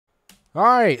All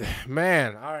right,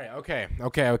 man. All right, okay.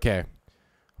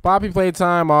 Poppy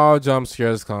Playtime, all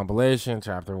Jumpscares Compilation,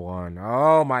 Chapter 1.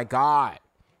 Oh my god.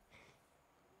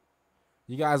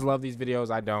 You guys love these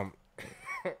videos, I don't.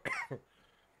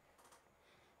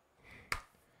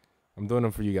 I'm doing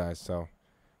them for you guys, so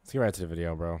let's get right to the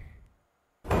video, bro.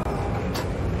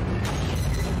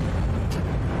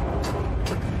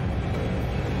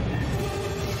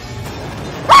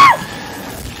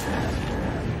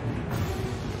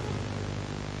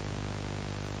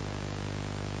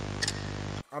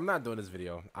 I'm not doing this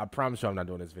video. I promise you I'm not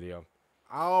doing this video.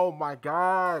 Oh my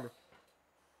god.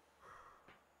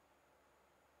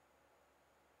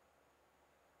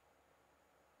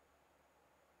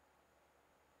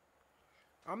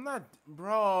 I'm not,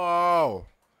 bro.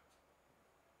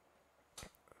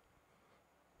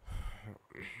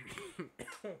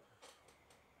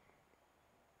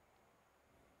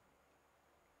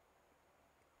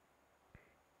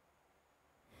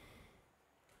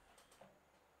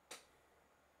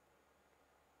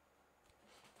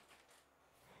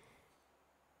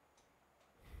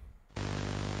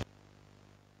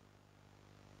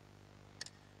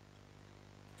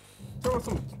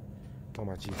 Oh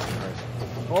my Jesus Christ.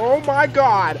 Oh my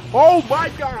god. Oh my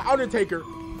god. Undertaker.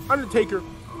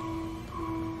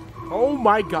 Oh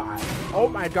my god. Oh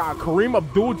my god. Kareem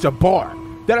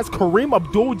Abdul-Jabbar. That is Kareem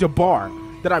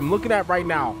Abdul-Jabbar that I'm looking at right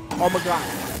now. Oh my god.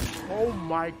 Oh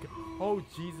my. Oh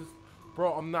Jesus.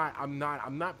 Bro, I'm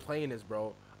not playing this,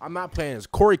 bro. I'm not playing this.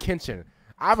 Corey Kenshin.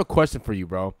 I have a question for you,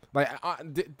 bro. Like,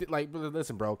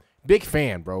 listen, bro. Big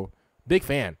fan, bro. Big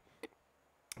fan.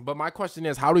 But my question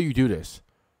is, how do you do this?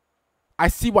 I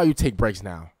see why you take breaks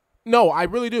now. No, I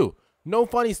really do. No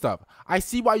funny stuff. I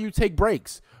see why you take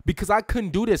breaks because I couldn't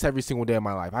do this every single day of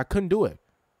my life. I couldn't do it.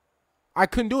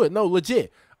 No,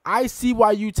 legit. I see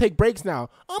why you take breaks now.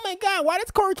 Oh my God, why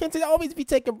does Corey Kenshin always be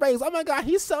taking breaks? Oh my God,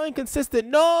 he's so inconsistent.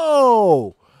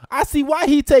 No, I see why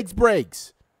he takes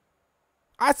breaks.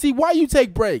 I see why you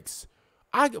take breaks.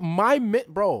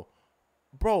 Bro,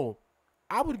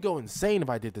 I would go insane if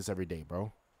I did this every day,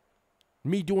 bro.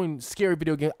 Me doing scary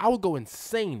video games, I would go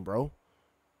insane, bro.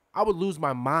 I would lose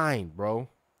my mind, bro.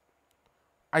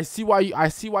 I see why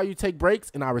you take breaks,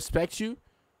 and I respect you.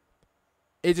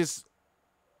 It just,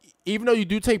 even though you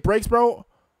do take breaks, bro,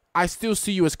 I still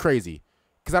see you as crazy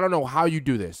because I don't know how you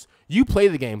do this. You play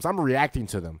the games, I'm reacting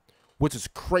to them, which is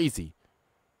crazy.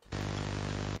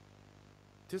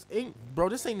 This ain't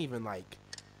even like,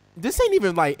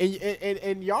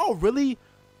 and y'all really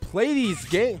play these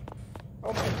games.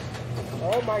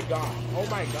 Oh my god.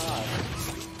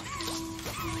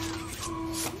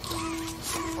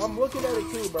 I'm looking at it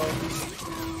too, bro.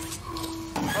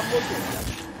 I'm looking.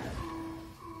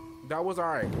 That was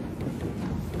alright.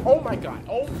 Oh my god.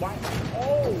 Oh.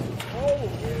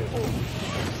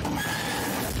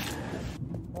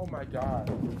 Oh my god.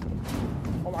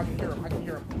 Oh, I can hear him.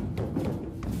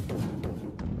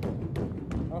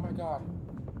 Oh my god.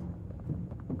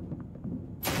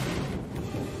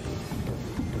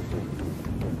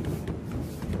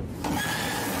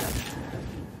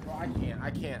 I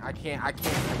can't.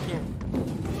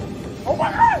 Oh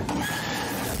my god!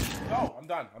 No, I'm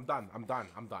done. Oh,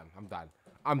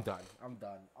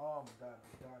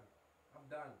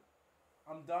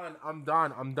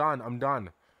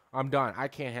 I'm done. I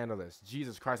can't handle this.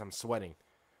 Jesus Christ, I'm sweating.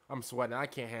 I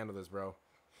can't handle this, bro.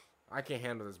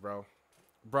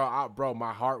 Bro,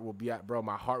 my heart will be out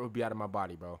of my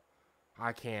body, bro.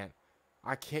 I can't.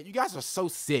 You guys are so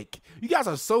sick. You guys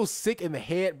are so sick in the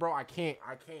head, bro. I can't.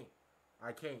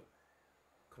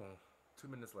 Come on. 2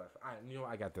 minutes left. You know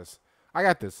what? I got this.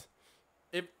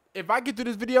 If I get through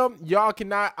this video, y'all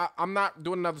cannot. I'm not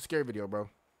doing another scary video, bro.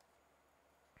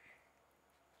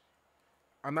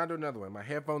 I'm not doing another one. My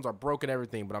headphones are broken,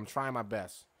 everything, but I'm trying my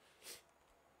best.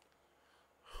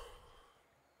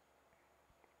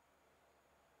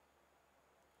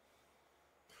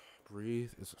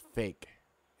 Breathe. It's fake.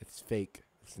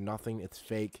 It's nothing. It's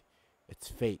fake. It's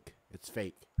fake.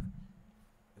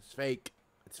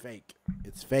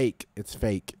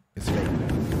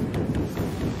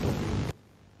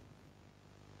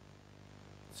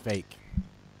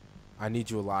 I need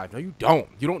you alive. No, you don't.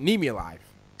 You don't need me alive.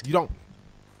 You don't.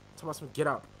 Tell me, get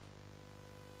up.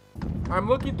 I'm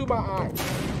looking through my eyes.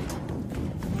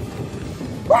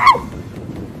 Woo!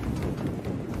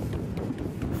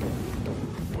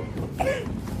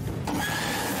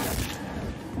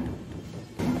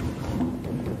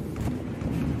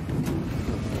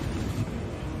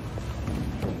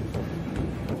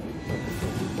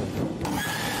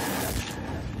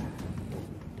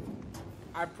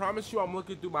 I promise you I'm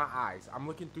looking through my eyes. I'm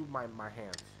looking through my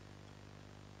hands.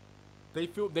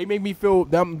 They make me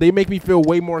feel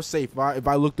way more safe if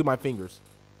I look through my fingers.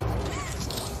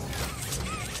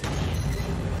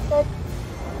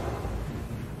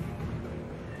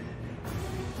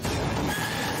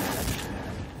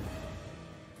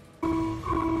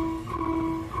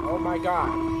 Oh my god.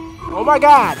 Oh my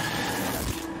god.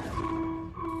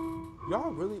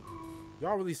 Y'all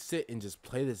really sit and just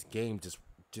play this game just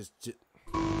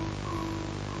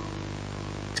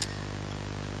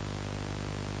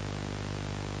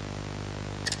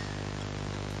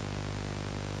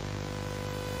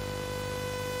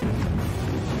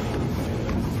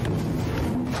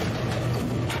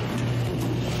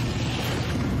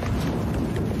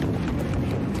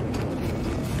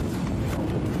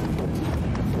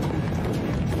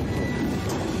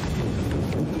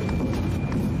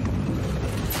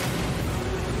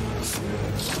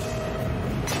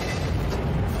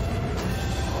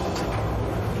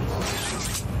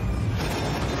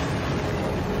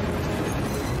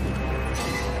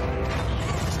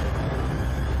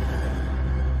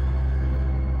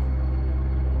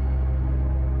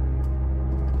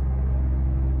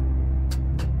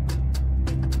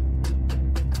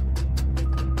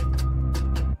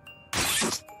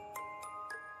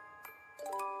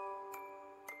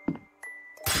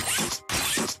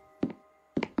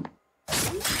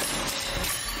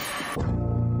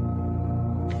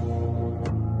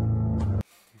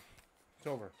It's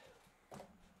over.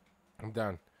 I'm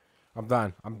done,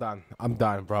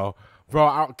 bro.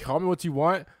 Bro, call me what you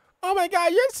want. Oh my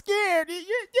god, you're scared.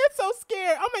 You're so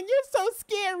scared. Oh my, you're so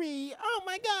scary. Oh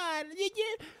my god, you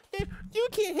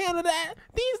can't handle that.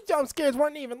 These jump scares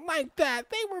weren't even like that.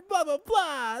 They were blah blah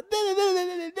blah.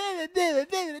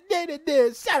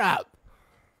 Shut up.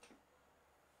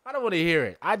 I don't want to hear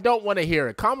it. I don't want to hear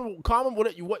it. Comment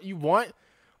what you want.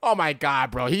 Oh my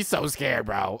god, bro, he's so scared,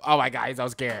 bro. Oh my god, he's so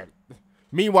scared.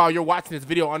 Meanwhile, you're watching this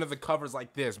video under the covers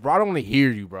like this, bro. I don't want to hear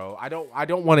you, bro. I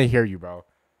don't want to hear you, bro.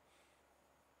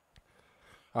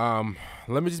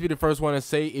 Let me just be the first one to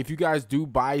say, if you guys do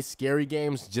buy scary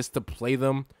games just to play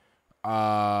them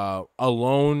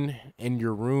alone in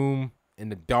your room in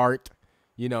the dark,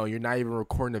 you know, you're not even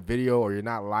recording a video or you're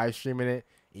not live streaming it,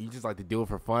 and you just like to do it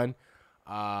for fun,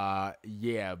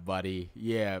 yeah, buddy.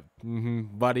 Yeah,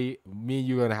 buddy. Me and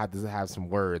you are gonna have to have some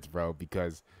words, bro,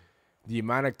 because the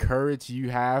amount of courage you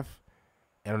have,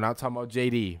 and I'm not talking about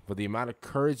JD, but the amount of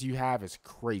courage you have is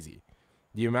crazy.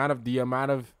 The amount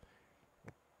of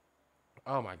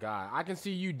oh my god, I can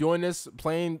see you doing this,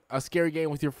 playing a scary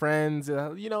game with your friends,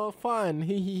 you know, fun.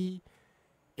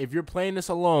 If you're playing this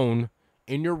alone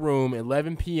in your room,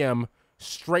 11 p.m.,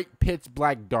 straight pitch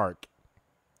black dark,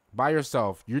 by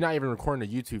yourself, you're not even recording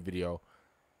a YouTube video.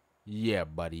 Yeah,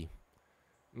 buddy.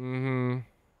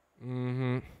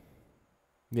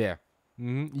 Yeah.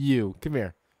 You come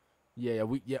here. Yeah.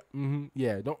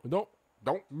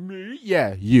 Don't me.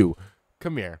 Yeah, you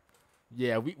come here.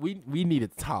 Yeah, we need to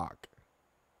talk.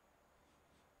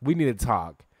 We need to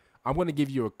talk. I'm gonna give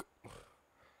you a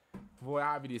boy.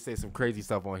 I need to say some crazy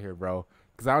stuff on here, bro,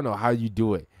 because I don't know how you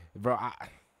do it, bro.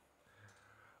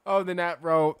 Other than that,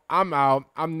 bro, I'm out.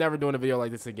 I'm never doing a video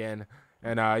like this again.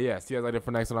 And yeah, see you guys later for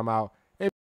next one. I'm out.